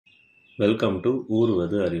Welcome to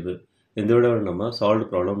ஊருவது அறிவு. இந்த விட நம்ம சால்வ்டு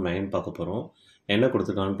ப்ராப்ளம் 9 பார்க்க போகிறோம். என்ன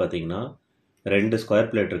கொடுத்துருக்காங்கன்னு பார்த்தீங்கன்னா, 2 ஸ்கொயர்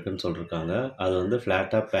பிளேட் இருக்குன்னு சொல்லியிருக்காங்க. அது வந்து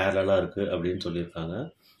ஃப்ளாட்டாக பேரலாக இருக்குது அப்படின்னு சொல்லியிருக்காங்க.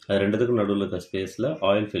 அது ரெண்டுத்துக்கும் நடுவில் இருக்க ஸ்பேஸில்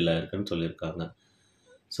ஆயில் ஃபில் ஆயிருக்குன்னு சொல்லியிருக்காங்க.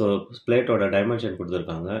 ஸோ பிளேட்டோட டைமென்ஷன்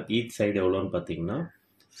கொடுத்துருக்காங்க. ஈச் சைடு எவ்வளோன்னு பார்த்தீங்கன்னா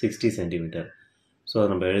 60 சென்டிமீட்டர். ஸோ அதை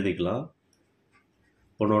நம்ம எழுதிக்கலாம்.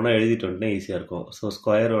 ஒன்று ஒன்றா எழுதிட்டு வந்துட்டு ஈஸியாக இருக்கும். ஸோ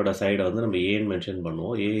ஸ்கொயரோட சைடை வந்து நம்ம ஏன்னு மென்ஷன்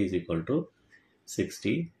பண்ணுவோம். ஏ is equal to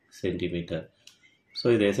 60 centimetre. So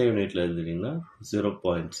இது எஸ்ஐ யூனிட்டில் எழுதிட்டிங்கன்னா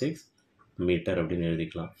 0.6 மீட்டர் அப்படின்னு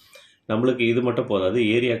எழுதிக்கலாம். நம்மளுக்கு இது மட்டும் போதாது,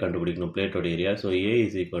 ஏரியா கண்டுபிடிக்கணும், பிளேட்டோட area. So A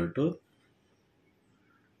is equal to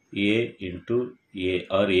A into A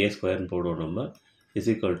R A ஸ்கொயர்னு போடுவோம் நம்ம. Is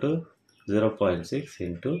equal to 0.6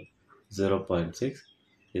 into 0.6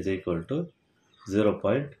 is equal to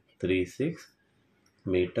 0.36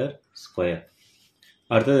 metre square.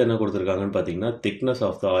 அடுத்தது என்ன கொடுத்துருக்காங்கன்னு பார்த்தீங்கன்னா, திக்னஸ்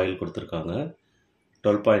ஆஃப் த ஆயில் கொடுத்துருக்காங்க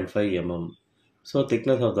 12.5 mm. So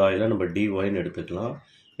thickness of the ஆயிலை நம்ம dyன்னு எடுத்துக்கலாம்.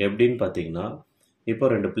 எப்படின்னு பார்த்தீங்கன்னா, இப்போ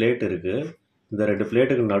 2 பிளேட் இருக்குது. இந்த 2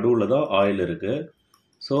 பிளேட்டுக்கு நடுவில் தான் ஆயில் இருக்குது.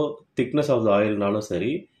 ஸோ திக்னஸ் ஆஃப் த ஆயில்னாலும்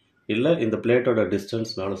சரி, இல்லை இந்த பிளேட்டோட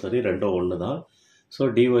டிஸ்டன்ஸ்னாலும் சரி, ரெண்டும் ஒன்று தான். So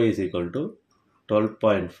dy is equal to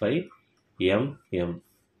 12.5 mm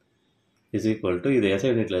is equal to, இது எஸ்ஐ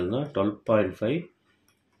யூனிட்டில் இருந்தால் 12.5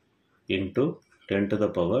 into 10 to the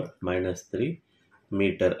power -3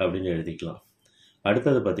 metre அப்படின்னு எழுதிக்கலாம்.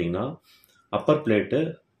 அடுத்தது பார்த்தீங்கன்னா, அப்பர் பிளேட்டு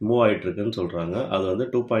மூவ் ஆகிட்டுருக்குன்னு சொல்கிறாங்க. அது வந்து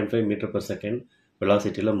 2.5 மீட்டர் per செகண்ட்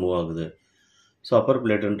வெலாசிட்டியில் மூவ் ஆகுது. ஸோ அப்பர்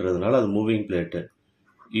பிளேட்டுன்றதுனால அது moving plate.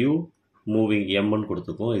 You moving எம்ன்னு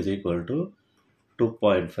கொடுத்துக்கும் is equal to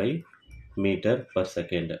 2.5 metre per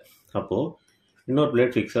second. அப்போது இன்னொரு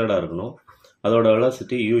பிளேட் ஃபிக்ஸடாக இருக்கணும். அதோட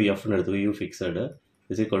வெலாசிட்டி யூஎஃப்னு எடுத்துக்கோ. You fixed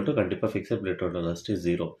is equal to, கண்டிப்பாக ஃபிக்ஸட் பிளேட்டோட வெலாசிட்டி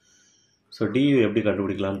 0. ஸோ டியூ எப்படி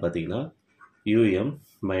கண்டுபிடிக்கலான்னு பார்த்தீங்கன்னா, யூஎம்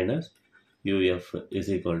minus UF is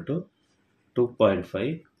equal to 2.5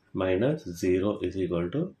 minus 0 is equal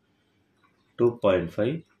to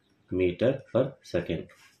 2.5 metre per second.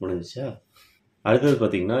 முடிஞ்சிச்சா? அடுத்தது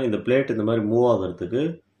பார்த்தீங்கன்னா, இந்த பிளேட் இந்த மாதிரி மூவ் ஆகிறதுக்கு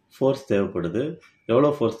ஃபோர்ஸ் தேவைப்படுது. எவ்வளோ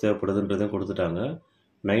ஃபோர்ஸ் தேவைப்படுதுன்றதையும் கொடுத்துட்டாங்க.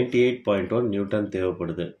 98.1 நியூட்டன்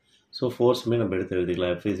தேவைப்படுது. ஸோ ஃபோர்ஸுமே நம்ம எடுத்து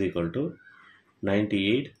எழுதிக்கலாம். F is equal to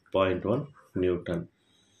 98.1 Newton.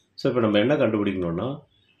 So இப்போ நம்ம என்ன கண்டுபிடிக்கணும்னா,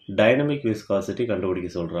 டைனமிக் விஸ்காசிட்டி கண்டுபிடிக்க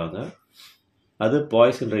சொல்கிறாங்க. அது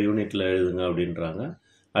பாய்ஸ்ன்ற யூனிட்டில் எழுதுங்க அப்படின்றாங்க.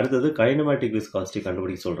 அடுத்தது கைனமேட்டிக் விஸ்காசிட்டி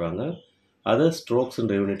கண்டுபிடிக்க சொல்கிறாங்க. அதை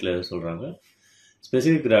ஸ்ட்ரோக்ஸ்ன்ற யூனிட்டில் எழுத சொல்கிறாங்க.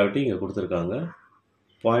 ஸ்பெசிஃபிக் கிராவிட்டி இங்கே கொடுத்துருக்காங்க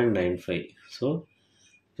 0.95. ஸோ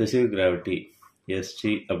ஸ்பெசிஃபிக் கிராவிட்டி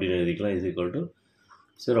எஸ்ஜி அப்படின்னு எழுதிக்கலாம் இஸ் ஈக்குவல் டு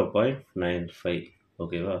 0.95.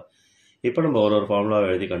 ஓகேவா? இப்போ நம்ம ஒரு ஃபார்முலாவை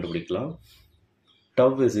எழுதி கண்டுபிடிக்கலாம்.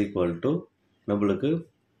 டவ் இஸ் ஈக்குவல் டு, நம்மளுக்கு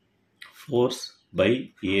ஃபோர்ஸ் பை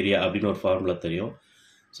ஏரியா அப்படின்னு ஒரு ஃபார்முலா தெரியும்.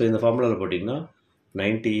 ஸோ இந்த ஃபார்முலாவில் போட்டிங்கன்னா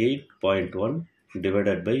 98.1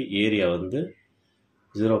 டிவைடட் பை ஏரியா வந்து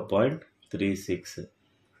 0.36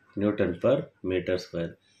 நியூட்டன் பர் மீட்டர்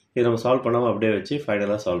ஸ்கொயர். இது நம்ம சால்வ் பண்ணாமல் அப்படியே வச்சு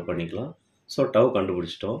ஃபைனலாக சால்வ் பண்ணிக்கலாம். ஸோ டவ்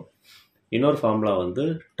கண்டுபிடிச்சிட்டோம். இன்னொரு ஃபார்முலா வந்து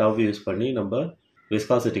டவ் யூஸ் பண்ணி நம்ம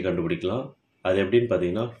விஸ்காசிட்டி கண்டுபிடிக்கலாம். அது எப்படின்னு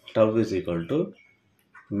பார்த்தீங்கன்னா, tau is equal to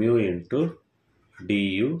mu into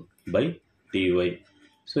due by dy.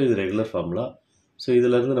 So இது ரெகுலர் ஃபார்முலா. ஸோ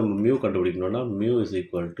இதிலேருந்து நம்ம மியூ கண்டுபிடிக்கணும்னா, mu is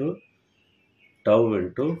equal to tau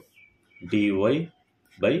into dy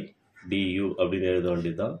by due அப்படின்னு எழுத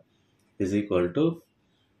வேண்டியது தான். இஸ் ஈக்குவல் டு,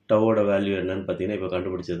 டவோட வேல்யூ என்னன்னு பார்த்தீங்கன்னா, இப்போ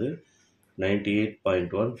கண்டுபிடிச்சது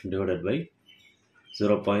 98.1 டிவைடட் பை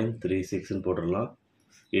 0.36ன்னு போட்டுடலாம்.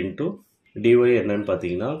 இன்ட்டு டிஒய் என்னன்னு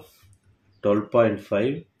பார்த்தீங்கன்னா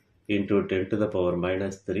 12.5 into 10 to the power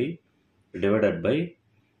 -3 divided by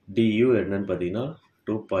due என்னன்னு பார்த்தீங்கன்னா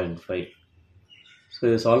 2.5. ஸோ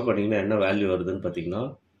இதை சால்வ் பண்ணிங்கன்னா என்ன வேல்யூ வருதுன்னு பார்த்தீங்கன்னா,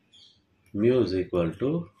 மியூ இஸ் ஈக்குவல் டு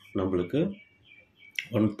நம்மளுக்கு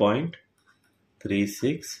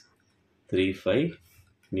 1.3635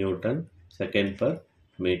 Newton second per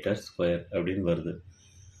metre square அப்படின்னு வருது.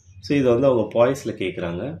 ஸோ இது வந்து அவங்க பாய்ஸில்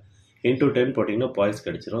கேட்குறாங்க. இன்ட்டு 10 போட்டிங்கன்னா பாய்ஸ்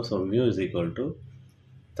கிடச்சிரும். So mu is equal to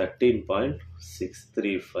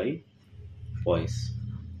 13.635 boys.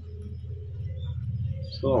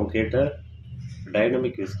 So அவங்க கேட்ட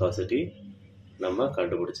டைனமிக் விஸ்காசிட்டி நம்ம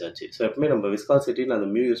கண்டுபிடிச்சாச்சு. ஸோ எப்பவுமே நம்ம விஸ்காசிட்டின்னு அந்த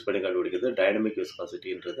மியூ யூஸ் பண்ணி கண்டுபிடிக்கிறது, டைனமிக்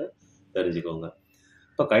விஸ்காசிட்டின்றதை தெரிஞ்சுக்கோங்க.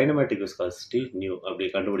 இப்போ கைனமேட்டிக் விஸ்காசிட்டி நியூ அப்படி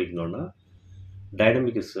கண்டுபிடிக்கணும்னா,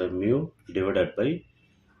 dynamic is mu divided by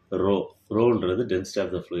row. ரோன்றது density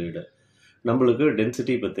of the fluid. நம்மளுக்கு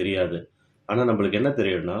டென்சிட்டி இப்போ தெரியாது. ஆனால் நம்மளுக்கு என்ன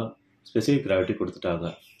தெரியும்னா, ஸ்பெசிஃபிக் கிராவிட்டி கொடுத்துட்டாங்க.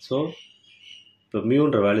 ஸோ இப்போ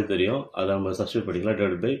மியூன்ற வேல்யூ தெரியும், அதை நம்ம சப்ஸ்டியூட் பண்ணிக்கலாம்.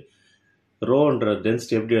 டிவைட் பை ரோன்ற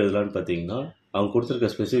டென்சிட்டி எப்படி எழுதலான்னு பார்த்தீங்கன்னா, அவங்க கொடுத்துருக்க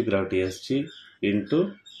specific gravity SG into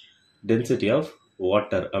density of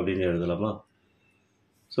water அப்படின்னு எழுதலாமா?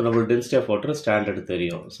 ஸோ நம்மளுக்கு டென்சிட்டி ஆஃப் வாட்டர் ஸ்டாண்டர்டு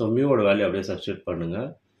தெரியும். ஸோ மியூவோட வேல்யூ அப்படியே சப்ஸ்டியூட் பண்ணுங்கள்.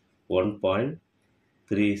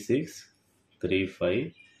 1.3635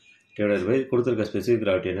 டிவைடட் பை கொடுத்துருக்க ஸ்பெசிஃபிக்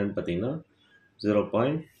கிராவிட்டி என்னென்னு பார்த்தீங்கன்னா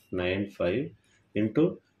 0.95 இன்ட்டு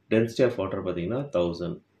டென்சிட்டி ஆஃப் வாட்டர் பார்த்தீங்கன்னா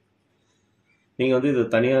 1000. நீங்கள் வந்து இதை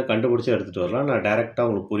தனியாக கண்டுபிடிச்சி எடுத்துகிட்டு வரலாம். நான் டேரெக்டாக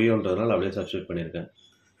உங்களுக்கு புரியுன்றதுனால அப்படியே சப்ஸ்டியூட் பண்ணியிருக்கேன்.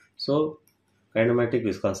 So kinematic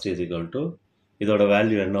viscosity is equal to இதோட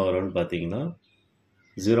வேல்யூ என்ன வரும்னு பார்த்தீங்கன்னா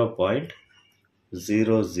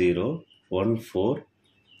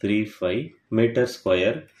 0.001435 மீட்டர்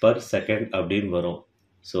ஸ்கொயர் பர் செகண்ட் அப்படின்னு வரும்.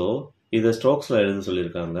 ஸோ இதை ஸ்ட்ரோக்ஸில் எழுத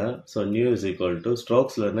சொல்லியிருக்காங்க. So new is equal to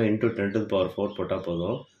ஸ்ட்ரோக்ஸில் இருந்தால் இன்ட்டு 10⁴ போட்டால்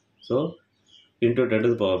போதும். ஸோ இன்ட்டு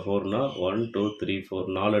 10⁴ 1 2 3 4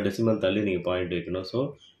 4 டெசிமல் தள்ளி நீங்கள் பாயிண்ட் வைக்கணும். So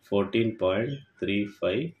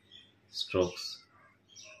 14.35 strokes.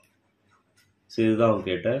 ஸோ இதுதான் அவங்க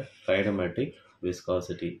கேட்ட கைனமேட்டிக்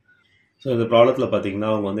விஸ்காசிட்டி. ஸோ இந்த ப்ராப்ளத்தில் பார்த்தீங்கன்னா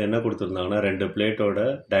அவங்க வந்து என்ன கொடுத்துருந்தாங்கன்னா 2 பிளேட்டோட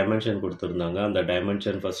டைமென்ஷன் கொடுத்துருந்தாங்க. அந்த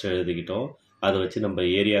டைமென்ஷன் ஃபஸ்ட்டு எழுதிக்கிட்டோம். அதை வச்சு நம்ம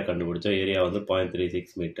ஏரியா கண்டுபிடிச்சோம். ஏரியா வந்து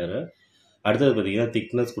 0.36 மீட்டரு. அடுத்தது பார்த்தீங்கன்னா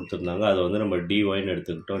திக்னஸ் கொடுத்துருந்தாங்க. அதை வந்து நம்ம டிஒய்ன்னு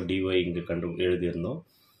எடுத்துக்கிட்டோம். டிஒய் இங்கே எழுதியிருந்தோம்.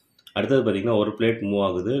 அடுத்தது பார்த்தீங்கன்னா ஒரு பிளேட் மூவ்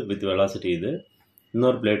ஆகுது வித் வெலாசிட்டி இது.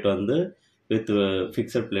 இன்னொரு பிளேட் வந்து with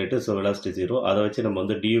fixed plate, so velocity 0. அதை வச்சு நம்ம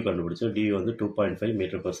வந்து டியூ கண்டுபிடிச்சோம். டியூ வந்து 2.5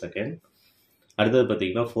 மீட்டர் பர் செகண்ட். அடுத்தது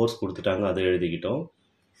பார்த்தீங்கன்னா ஃபோர்ஸ் கொடுத்துட்டாங்க, அதை எழுதிக்கிட்டோம்.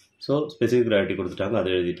 ஸோ ஸ்பெசிஃபிக் கிராவிட்டி கொடுத்துட்டாங்க, அதை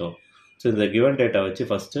எழுதிட்டோம். ஸோ இந்த கிவன் டேட்டா வச்சு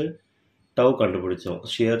ஃபஸ்ட்டு டவ் கண்டுபிடிச்சோம்,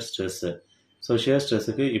 ஷியர் ஸ்ட்ரெஸ்ஸு. ஸோ ஷியர்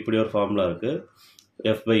ஸ்ட்ரெஸ்ஸுக்கு இப்படி ஒரு ஃபார்முலா இருக்குது,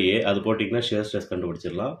 F/A. அது போட்டிங்கன்னா ஷியர் ஸ்ட்ரெஸ்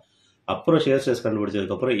கண்டுபிடிச்சிடலாம். அப்புறம் ஷியர் ஸ்ட்ரெஸ்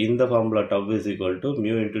கண்டுபிடிச்சதுக்கப்புறம் இந்த formula tau is equal to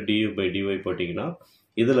mu into du/dy போட்டிங்கன்னா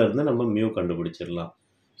இதிலேருந்து நம்ம மியூ கண்டுபிடிச்சிடலாம்.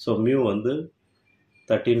 ஸோ மியூ வந்து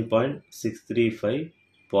 13.635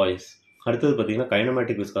 poise. அடுத்தது பார்த்தீங்கன்னா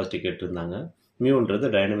கைனமேட்டிக் விஸ்காசிட்டி கேட்டிருந்தாங்க. மியூன்றது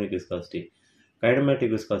டைனமிக் விஸ்காசிட்டி.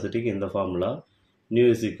 கைனமேட்டிக் விஸ்காசிட்டிக்கு இந்த formula new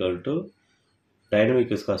is equal to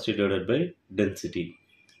dynamic viscosity divided by density.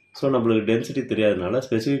 So நம்மளுக்கு டென்சிட்டி தெரியாதனால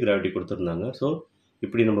ஸ்பெசிஃபிக் கிராவிட்டி கொடுத்துருந்தாங்க. ஸோ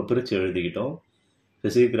இப்படி நம்ம பிரித்து எழுதிக்கிட்டோம்.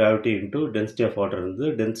 Specific gravity into density of water இருந்து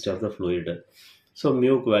density of the fluid. So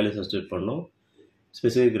மியூக்கு value substitute பண்ணோம்.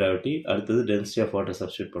 Specific gravity அடுத்தது டென்சிட்டி ஆஃப் வாட்டர்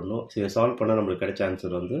சப்ஸ்டியூட் பண்ணோம். ஸோ இதை சால்வ் பண்ணால் நம்மளுக்கு கிடைச்ச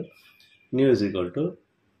ஆன்சர் வந்து நியூ இஸ் ஈக்குவல் டு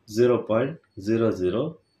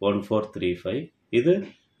 0.001435. இது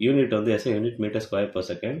யூனிட் வந்து SI unit metre square per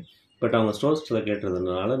second. But அவங்க ஸ்ட்ரோக்ஸில்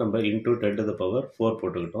கேட்டிருந்ததுனால நம்ம இன்ட்டு 10⁴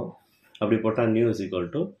 போட்டுக்கிட்டோம். அப்படி போட்டால் நியூ இஸ் ஈக்குவல்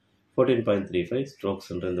டு 14.35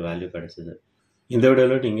 ஸ்ட்ரோக்ஸ்ன்ற இந்த வேல்யூ கிடைச்சிது. இந்த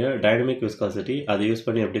வீடியோவில் நீங்கள் டைனமிக் விஸ்காசிட்டி அதை யூஸ்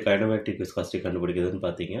பண்ணி எப்படி கைனமேட்டிக் விஸ்காசிட்டி கண்டுபிடிக்குதுன்னு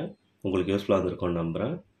பார்த்தீங்க. உங்களுக்கு யூஸ்ஃபுல்லாக இருந்திருக்கும்னு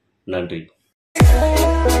நம்புகிறேன். நன்றி.